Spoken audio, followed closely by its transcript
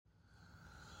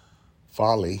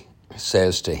Folly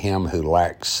says to him who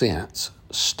lacks sense,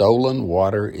 stolen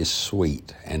water is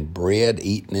sweet, and bread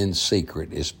eaten in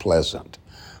secret is pleasant.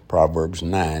 Proverbs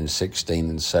 9:16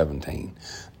 and 17.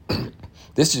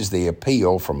 This is the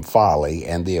appeal from folly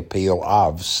and the appeal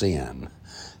of sin.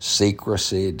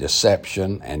 Secrecy,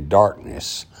 deception, and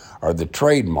darkness are the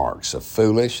trademarks of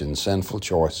foolish and sinful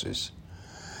choices.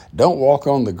 Don't walk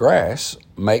on the grass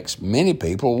makes many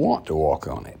people want to walk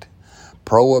on it.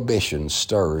 Prohibition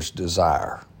stirs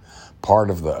desire. Part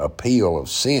of the appeal of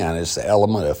sin is the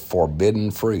element of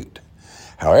forbidden fruit.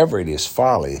 However, it is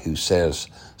folly who says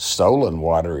stolen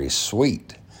water is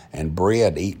sweet and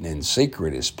bread eaten in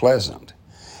secret is pleasant.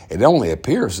 It only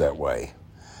appears that way.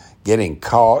 Getting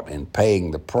caught and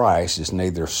paying the price is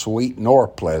neither sweet nor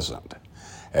pleasant.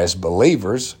 As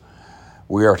believers,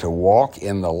 we are to walk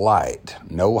in the light.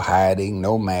 No hiding,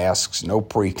 no masks, no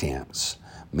pretense.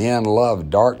 Men love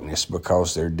darkness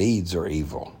because their deeds are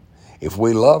evil. If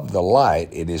we love the light,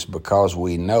 it is because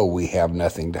we know we have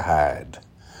nothing to hide.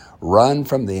 Run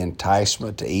from the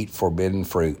enticement to eat forbidden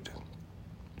fruit.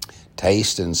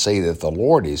 Taste and see that the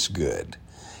Lord is good.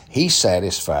 He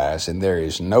satisfies, and there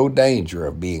is no danger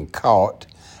of being caught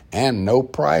and no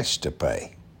price to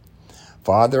pay.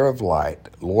 Father of light,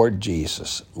 Lord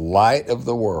Jesus, light of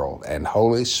the world, and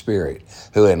Holy Spirit,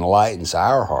 who enlightens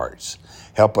our hearts,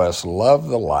 help us love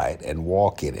the light and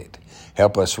walk in it.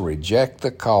 Help us reject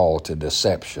the call to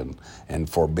deception and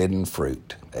forbidden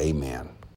fruit. Amen.